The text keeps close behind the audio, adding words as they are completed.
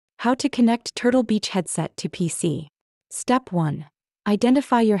How to connect Turtle Beach headset to PC. Step 1.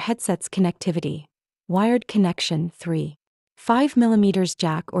 Identify your headset's connectivity. Wired connection 3. 5mm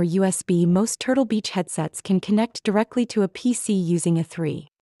jack or USB. Most Turtle Beach headsets can connect directly to a PC using a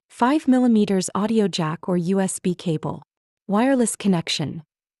 3.5mm audio jack or USB cable. Wireless connection.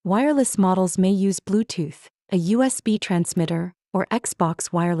 Wireless models may use Bluetooth, a USB transmitter, or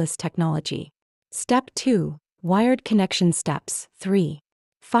Xbox wireless technology. Step 2. Wired connection steps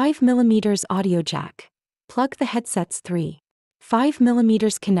 3.5mm audio jack. Plug the headset's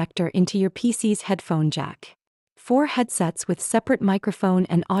 3.5mm connector into your PC's headphone jack. 4 headsets with separate microphone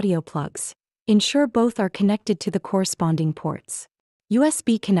and audio plugs. Ensure both are connected to the corresponding ports.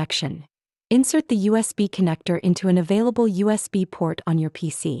 USB connection. Insert the USB connector into an available USB port on your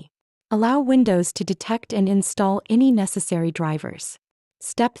PC. Allow Windows to detect and install any necessary drivers.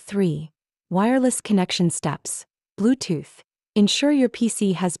 Step 3. Wireless connection steps. Bluetooth. Ensure your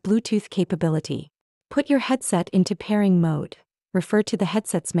PC has Bluetooth capability. Put your headset into pairing mode. Refer to the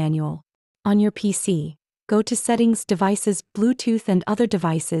headset's manual. On your PC, go to Settings, Devices, Bluetooth and Other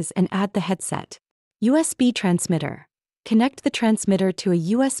Devices and add the headset. USB transmitter. Connect the transmitter to a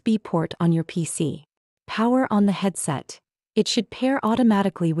USB port on your PC. Power on the headset. It should pair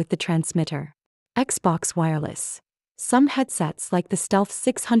automatically with the transmitter. Xbox wireless. Some headsets like the Stealth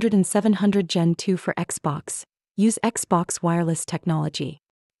 600 and 700 Gen 2 for Xbox use Xbox wireless technology.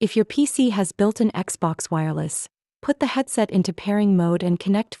 If your PC has built-in Xbox wireless, put the headset into pairing mode and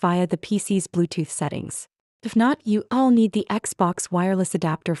connect via the PC's Bluetooth settings. If not, you all need the Xbox wireless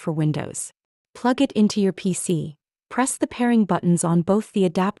adapter for Windows. Plug it into your PC. Press the pairing buttons on both the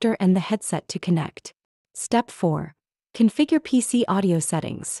adapter and the headset to connect. Step 4. Configure PC audio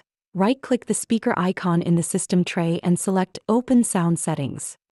settings. Right-click the speaker icon in the system tray and select Open Sound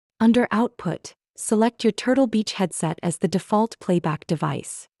Settings. Under Output, select your Turtle Beach headset as the default playback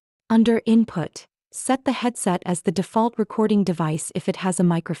device. Under Input, set the headset as the default recording device if it has a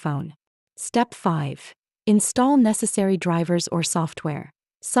microphone. Step 5. Install necessary drivers or software.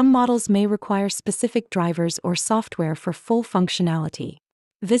 Some models may require specific drivers or software for full functionality.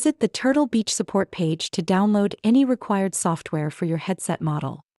 Visit the Turtle Beach support page to download any required software for your headset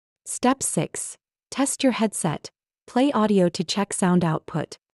model. Step 6. Test your headset. Play audio to check sound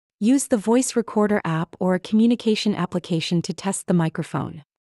output. Use the voice recorder app or a communication application to test the microphone.